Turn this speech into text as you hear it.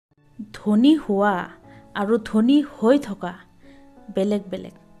ধনী হোৱা আৰু ধনী হৈ থকা বেলেগ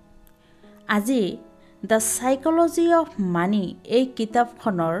বেলেগ। আজি দ্য সাইকোলজি অফ মানি এই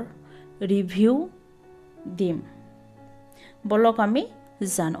কিতাপখনৰ ৰিভিউ দিম। বলক আমি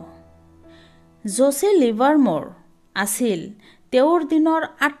জানো। জোচে লিভাৰম'ৰ আছিল তেওঁৰ দিনৰ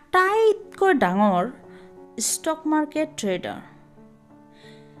আটাইতকৈ ডাঙৰ ষ্টক মাৰ্কেট ট্ৰেডাৰ।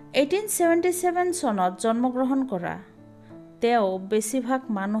 1877 চনত জন্মগ্ৰহণ কৰা তেওঁ বেছিভাগ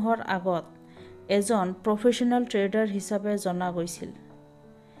মানুহৰ আগত এজন প্ৰফেশ্যনেল ট্ৰেডাৰ হিচাপে জনা গৈছিল।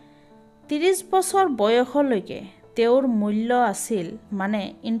 30 বছৰ বয়সলৈকে তেওঁৰ মূল্য আছিল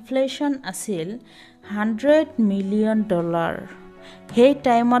ইনফ্লেশ্যন আছিল $100 মিলিয়ন। সেই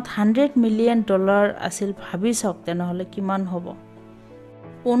টাইমত $100 মিলিয়ন আছিল, ভাবি চাওক তেনেহ'লে কিমান হ'ব।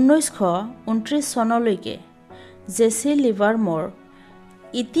 1929 চনলৈকে জেচি লিভাৰম'ৰ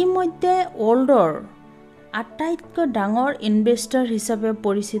ইতিমধ্যে ৱৰ্ল্ডৰ আটাইতকৈ ডাঙৰ ইনভেষ্টৰ হিচাপে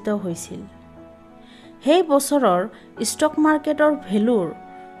পৰিচিত হৈছিল। সেই বছৰৰ ষ্টক মাৰ্কেটৰ ভেলুৰ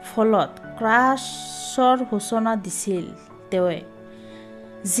ফলত ক্ৰাছৰ সূচনা দিছিল তেওঁৱে,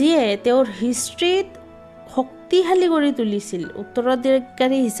 যিয়ে তেওঁৰ হিষ্ট্ৰীত শক্তিশালী কৰি তুলিছিল,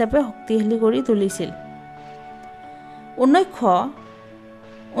 উত্তৰাধিকাৰী হিচাপে শক্তিশালী কৰি তুলিছিল।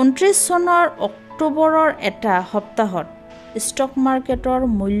 1929 চনৰ অক্টোবৰৰ এটা সপ্তাহত ষ্টক মাৰ্কেটৰ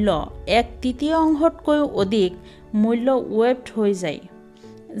মূল্য 1/3তকৈও অধিক মূল্য ৱেভড হৈ যায়,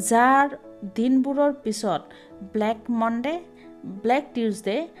 যাৰ দিনবোৰৰ পিছত ব্লেক মনডে, ব্লেক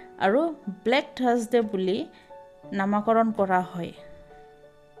টিউজডে আৰু ব্লেক থাৰ্ছডে বুলি নামকৰণ কৰা হয়।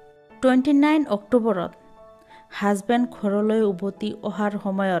 29 অক্টোবৰত হাজবেণ্ড ঘৰলৈ উভতি অহাৰ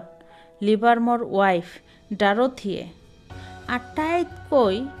সময়ত লিভাৰম'ৰ ৱাইফ ডাৰথিয়ে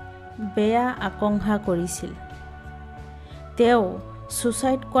আটাইতকৈ বেয়া আশংকা কৰিছিল। তেওঁ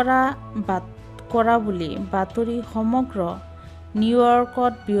ছুচাইড কৰা বুলি বাতৰি সমগ্ৰ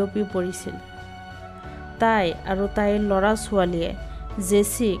নিউয়ৰ্কত বিয়পি পৰিছিল। তাই আৰু তাইৰ ল'ৰা-ছোৱালীয়ে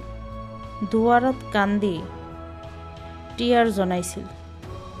জেচিক দুৱাৰত কান্দি টিয়াৰ জনাইছিল।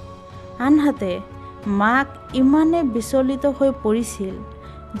 আনহাতে মাক ইমানে বিচলিত হৈ পৰিছিল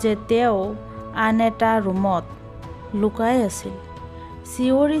যে তেওঁ আন এটা ৰুমত লুকাই আছিল,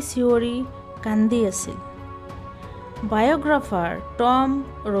 চিঞৰি চিঞৰি কান্দি আছিল। বায়'গ্ৰাফাৰ টম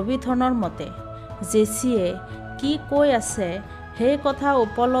ৰবিনথনৰ মতে, জেচিয়ে কি কৈ আছে সেই কথা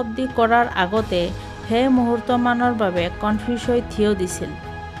উপলব্ধি কৰাৰ আগতে সেই মুহূৰ্তমানৰ বাবে কনফিউজ হৈ থিয় দিছিল।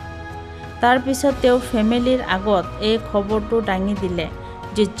 তাৰ পিছত তেওঁ ফেমিলিৰ আগত এই খবৰটো দাঙি দিলে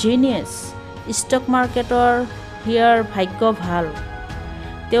যে জিনিয়াছ ষ্টক মাৰ্কেটৰ হিয়াৰ ভাগ্য ভাল,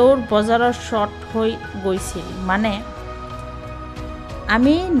 তেওঁৰ বজাৰৰ শ্বৰ্ট হৈ গৈছিল,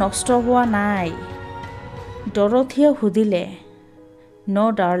 আমি নষ্ট হোৱা নাই। ডৰথিয়ে সুধিলে,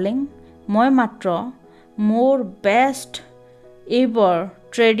 ন' ডাৰ্লিং, মই মাত্ৰ মোৰ বেষ্ট এভাৰ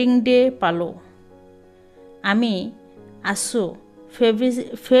ট্ৰেডিং ডে পালোঁ। আমি আছোঁ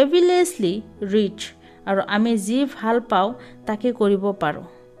ফেবিলিয়াছলি ৰিচ আৰু আমি যি ভাল পাওঁ তাকে কৰিব পাৰোঁ,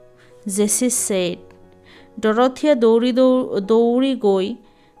 জেচি ছেইড। ডৰথিয়ে দৌৰি গৈ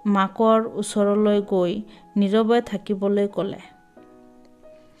মাকৰ ওচৰলৈ গৈ নীৰৱে থাকিবলৈ ক'লে।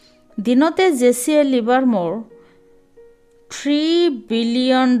 দিনতে জেচিয়ে লিভাৰম'ৰ $3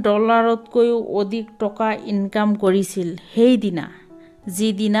 বিলিয়নতকৈও অধিক টকা ইনকাম কৰিছিল সেইদিনা,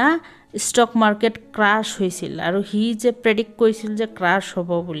 যিদিনা ষ্টক মাৰ্কেট ক্ৰাছ হৈছিল আৰু সি যে প্ৰেডিক্ট কৰিছিল যে ক্ৰাছ হ'ব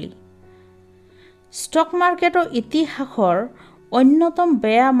বুলি। ষ্টক মাৰ্কেটৰ ইতিহাসৰ অন্যতম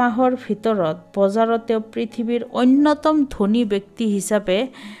বেয়া মাহৰ ভিতৰত বজাৰত তেওঁ পৃথিৱীৰ অন্যতম ধনী ব্যক্তি হিচাপে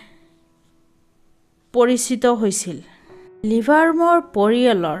পৰিচিত হৈছিল। লিভাৰম'ৰ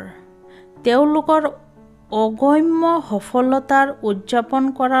পৰিয়ালৰ তেওঁলোকৰ অগম্য সফলতাৰ উদযাপন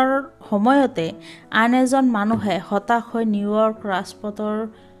কৰাৰ সময়তে আন এজন মানুহে হতাশ হৈ নিউয়ৰ্ক ৰাজপথৰ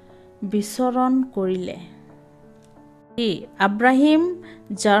বিচৰণ কৰিলে। আব্ৰাহিম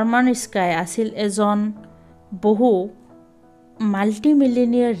জাৰ্মানস্কাই আছিল এজন বহু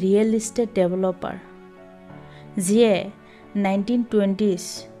মাল্টিমিলিয়নিয়াৰ ৰিয়েল ইষ্টেট ডেভেলপাৰ, যিয়ে 1920s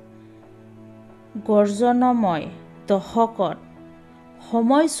গৰ্জনময় দশকত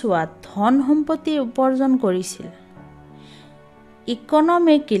সময়ছোৱাত ধন সম্পত্তি উপাৰ্জন কৰিছিল।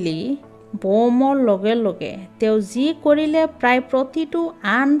 ইকনমিকেলি বুমৰ লগে লগে তেওঁ যি কৰিলে প্ৰায় প্ৰতিটো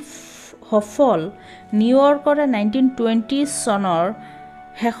আন সফল নিউয়ৰ্কৰে 1920 চনৰ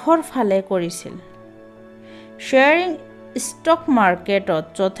শেষৰ ফালে কৰিছিল। শ্বেয়াৰিং ষ্টক মাৰ্কেটত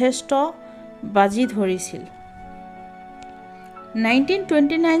যথেষ্ট বাজি ধৰিছিল।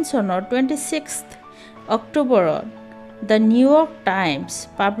 1929 চনৰ 26 অক্টোবৰত দ্য নিউয়ৰ্ক টাইমছ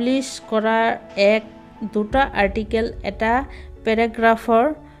পাব্লিছ কৰা দুটা আৰ্টিকেল এটা পেৰাগ্ৰাফৰ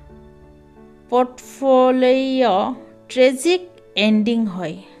পৰ্টফলিঅ' ট্ৰেজিক এণ্ডিং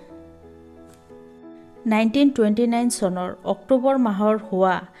হয়। 1929 চনৰ অক্টোবৰ মাহৰ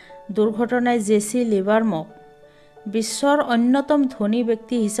হোৱা দুৰ্ঘটনাই জেছি লিভাৰমক বিশ্বৰ অন্যতম ধনী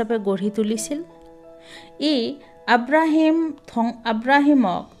ব্যক্তি হিচাপে গঢ়ি তুলিছিল। ই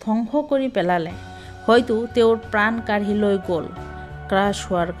আব্ৰাহিমক ধ্বংস কৰি পেলালে, হয়তো তেওঁৰ প্ৰাণ কাঢ়ি লৈ গ'ল ক্ৰাছ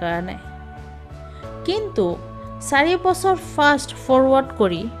হোৱাৰ কাৰণে। কিন্তু 4 বছৰ ফাষ্ট ফৰৱাৰ্ড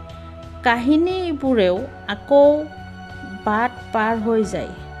কৰি কাহিনীবোৰেও আকৌ বাট পাৰ হৈ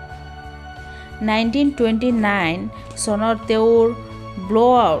যায়। 1929 চনৰ তেওঁৰ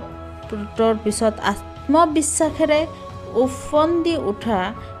ব্ল'আউটৰ পিছত আত্মবিশ্বাসেৰে উফন্দি উঠা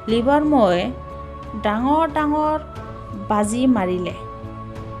লিভাৰময়ে ডাঙৰ বাজি মাৰিলে।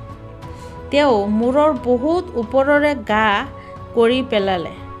 তেওঁ মূৰৰ বহুত ওপৰৰে গা কৰি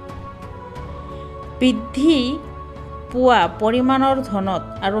পেলালে। বৃদ্ধি পোৱা পৰিমাণৰ ধনত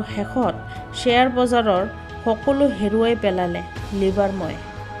আৰু শেষত শ্বেয়াৰ বজাৰৰ সকলো হেৰুৱাই পেলালে লিভাৰময়ে।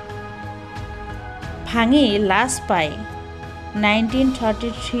 ভাঙি লাজ পাই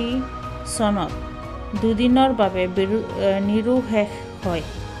 1933 চনত দুদিনৰ বাবে নিৰুশেষ হয়।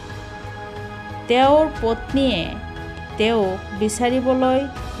 তেওঁৰ পত্নীয়ে তেওঁক বিচাৰিবলৈ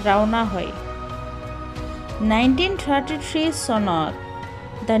ৰাওনা হয়। 1933 চনত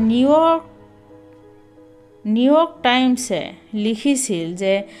দ্য নিউয়ৰ্ক টাইমছে লিখিছিল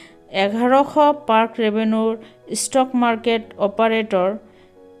যে 1100 park ৰেভিনিউৰ stock market operator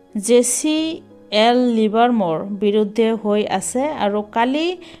জেছি L লিভাৰমৰ বিৰুদ্ধে হৈ আছে আৰু কালি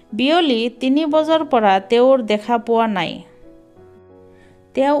বিয়লি 3 বজাৰ পৰা তেওঁৰ দেখা পোৱা নাই।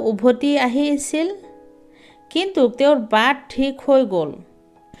 তেওঁ উভতি আহিছিল, কিন্তু তেওঁৰ বাট ঠিক হৈ গ'ল।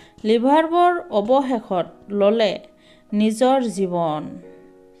 লিভাৰমৰ অৱশেষত ল'লে নিজৰ জীৱন।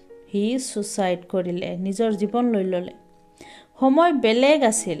 সি ছুচাইড কৰিলে, নিজৰ জীৱন লৈ ল'লে। সময় বেলেগ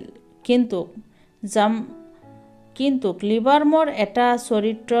আছিল, কিন্তু লিভাৰমৰ এটা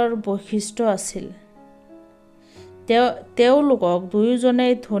চৰিত্ৰৰ বৈশিষ্ট্য আছিল। তেওঁলোকক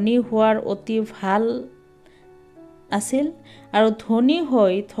দুয়োজনেই ধনী হোৱাৰ অতি ভাল আছিল আৰু ধনী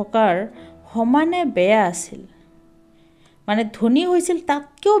হৈ থকাৰ সমানে বেয়া আছিল। মানে ধনী হৈছিল,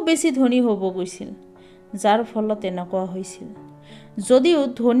 তাতকৈও বেছি ধনী হ'ব গৈছিল, যাৰ ফলত এনেকুৱা হৈছিল। যদিও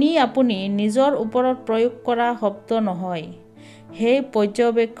ধনী আপুনি নিজৰ ওপৰত প্ৰয়োগ কৰা শব্দ নহয়, সেই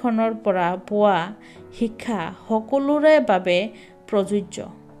পৰ্যবেক্ষণৰ পৰা পোৱা শিক্ষা সকলোৰে বাবে প্ৰযোজ্য।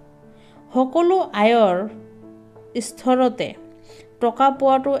 সকলো আয়ৰ স্তৰতে টকা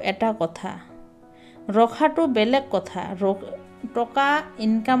পোৱাটো এটা কথা, ৰখাটো বেলেগ কথা। টকা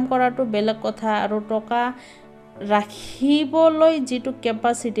ইনকাম কৰাটো বেলেগ কথা আৰু টকা ৰাখিবলৈ যিটো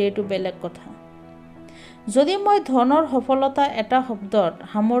কেপাচিটি, এইটো বেলেগ কথা। যদি মই ধনৰ সফলতা এটা শব্দত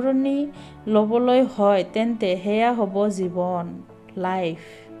সামৰণি ল'বলৈ হয়, তেন্তে সেয়া হ'ব জীৱন, লাইফ।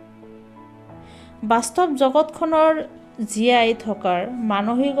 বাস্তৱ জগতখনৰ জীয়াই থকাৰ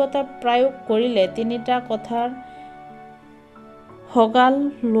মানসিকতা প্ৰয়োগ কৰিলে 3টা কথাৰ সগাল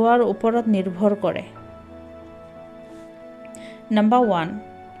লোৱাৰ ওপৰত নিৰ্ভৰ কৰে। নম্বৰ 1,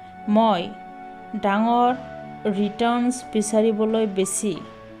 মই ডাঙৰ ৰিটাৰ্ণছ বিচাৰিবলৈ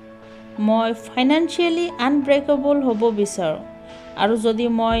মই ফাইনেন্সিয়েলি আনব্ৰেকেবল হ'ব বিচাৰোঁ, আৰু যদি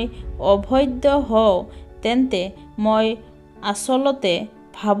মই অবৈধ হওঁ তেন্তে মই আচলতে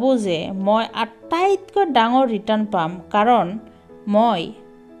ভাবোঁ যে মই আটাইতকৈ ডাঙৰ ৰিটাৰ্ণ পাম, কাৰণ মই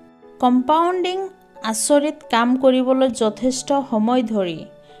কম্পাউণ্ডিং আচৰিত কাম কৰিবলৈ যথেষ্ট সময় ধৰি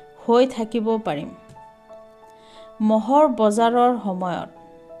হৈ থাকিব পাৰিম। মহৰ বজাৰৰ সময়ত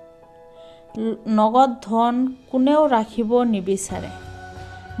নগদ ধন কোনেও ৰাখিব নিবিচাৰে।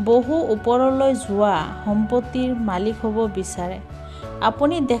 বহু ওপৰলৈ যোৱা সম্পত্তিৰ মালিক হ'ব বিচাৰে।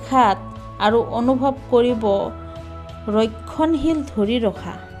 আপুনি দেখাত আৰু অনুভৱ কৰিব ৰক্ষণশীল ধৰি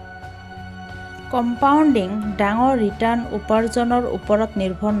ৰখা। কম্পাউণ্ডিং ডাঙৰ ৰিটাৰ্ণ উপাৰ্জনৰ ওপৰত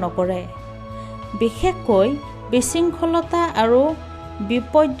নিৰ্ভৰ নকৰে, বিশেষকৈ বিশৃংখলতা আৰু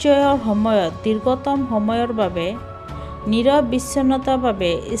বিপৰ্যয়ৰ সময়ত দীৰ্ঘতম সময়ৰ বাবে নিৰবিচ্ছিন্নতাৰ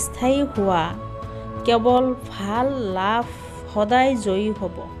বাবে স্থায়ী হোৱা। কেৱল ভাল লাভ সদায় জয়ী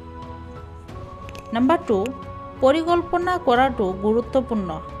হ'ব। নম্বৰ 2, পৰিকল্পনা কৰাটো গুৰুত্বপূৰ্ণ,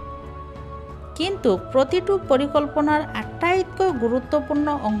 কিন্তু প্ৰতিটো পৰিকল্পনাৰ আটাইতকৈ গুৰুত্বপূৰ্ণ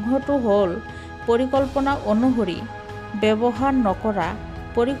অংশটো হ'ল পৰিকল্পনা অনুসৰি ব্যৱহাৰ নকৰা,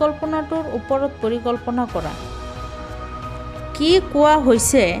 পৰিকল্পনাটোৰ ওপৰত পৰিকল্পনা কৰা। কি কোৱা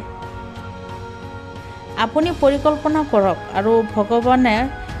হৈছে, আপুনি পৰিকল্পনা কৰক আৰু ভগৱানে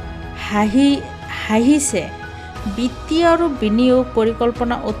হাঁহিছে। বিত্তীয় আৰু বিনিয়োগ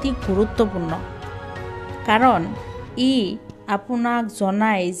পৰিকল্পনা অতি গুৰুত্বপূৰ্ণ, কাৰণ ই আপোনাক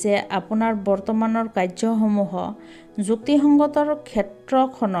জনায় যে আপোনাৰ বৰ্তমানৰ কাৰ্যসমূহ যুক্তিসংগত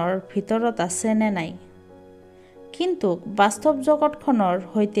ক্ষেত্ৰখনৰ ভিতৰত আছে নে নাই। কিন্তু বাস্তৱ জগতখনৰ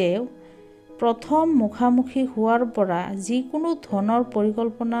সৈতে প্ৰথম মুখামুখি হোৱাৰ পৰা যিকোনো ধনৰ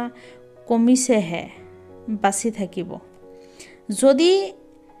পৰিকল্পনা কমিছেহে বাচি থাকিব। যদি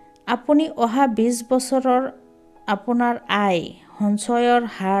আপুনি অহা 20 বছৰৰ আপোনাৰ আয়, সঞ্চয়ৰ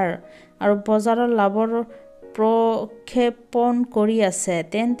হাৰ আৰু বজাৰৰ লাভৰ প্ৰক্ষেপণ কৰি আছে,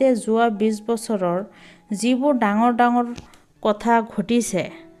 তেন্তে যোৱা 20 বছৰৰ যিবোৰ ডাঙৰ ডাঙৰ কথা ঘটিছে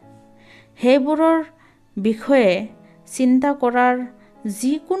সেইবোৰৰ বিষয়ে চিন্তা কৰাৰ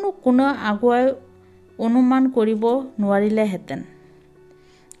যিকোনো কোনো আগুৱাই অনুমান কৰিব নোৱাৰিলেহেঁতেন।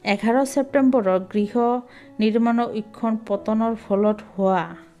 11 ছেপ্টেম্বৰত গৃহ নিৰ্মাণৰ উৎক্ষণ পতনৰ ফলত হোৱা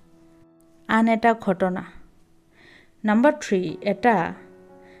আন এটা ঘটনা। নম্বৰ 3, এটা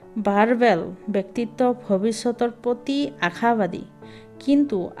বাৰবেল ব্যক্তিত্ব ভৱিষ্যতৰ প্ৰতি আশাবাদী,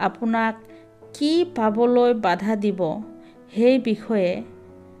 কিন্তু আপোনাক কি পাবলৈ বাধা দিব সেই বিষয়ে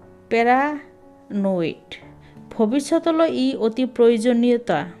পেৰানয়েড। ভৱিষ্যতলৈ ই অতি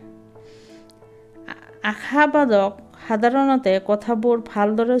প্ৰয়োজনীয়তা। আশাবাদক সাধাৰণতে কথাবোৰ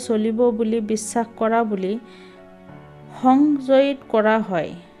ভালদৰে চলিব বুলি বিশ্বাস কৰা বুলি সংজ্ঞায়িত কৰা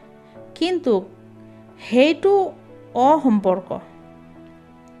হয়, কিন্তু সেইটো অসম্পূৰ্ণ।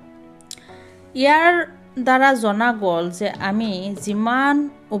 ইয়াৰ দ্বাৰা জনা গ'ল যে আমি যিমান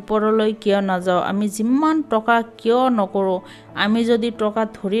ওপৰলৈ কিয় নাযাওঁ, আমি যিমান টকা কিয় নকৰোঁ, আমি যদি টকা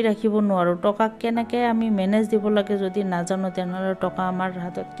ধৰি ৰাখিব নোৱাৰোঁ, টকা কেনেকৈ আমি মেনেজ দিব লাগে যদি নাজানো, তেনেহ'লে টকা আমাৰ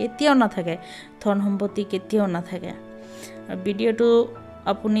হাতত কেতিয়াও নাথাকে, ধন সম্পত্তি কেতিয়াও নাথাকে। ভিডিঅ'টো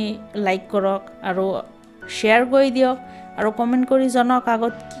আপুনি লাইক কৰক আৰু শ্বেয়াৰ কৰি দিয়ক আৰু কমেণ্ট কৰি জনাওক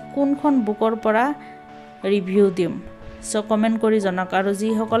আগত কোনখন বুকৰ পৰা ৰিভিউ দিম। কমেণ্ট কৰি জনাওক আৰু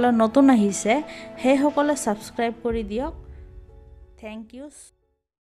যিসকলে নতুন আহিছে সেইসকলে ছাবস্ক্ৰাইব কৰি দিয়ক। Thank U.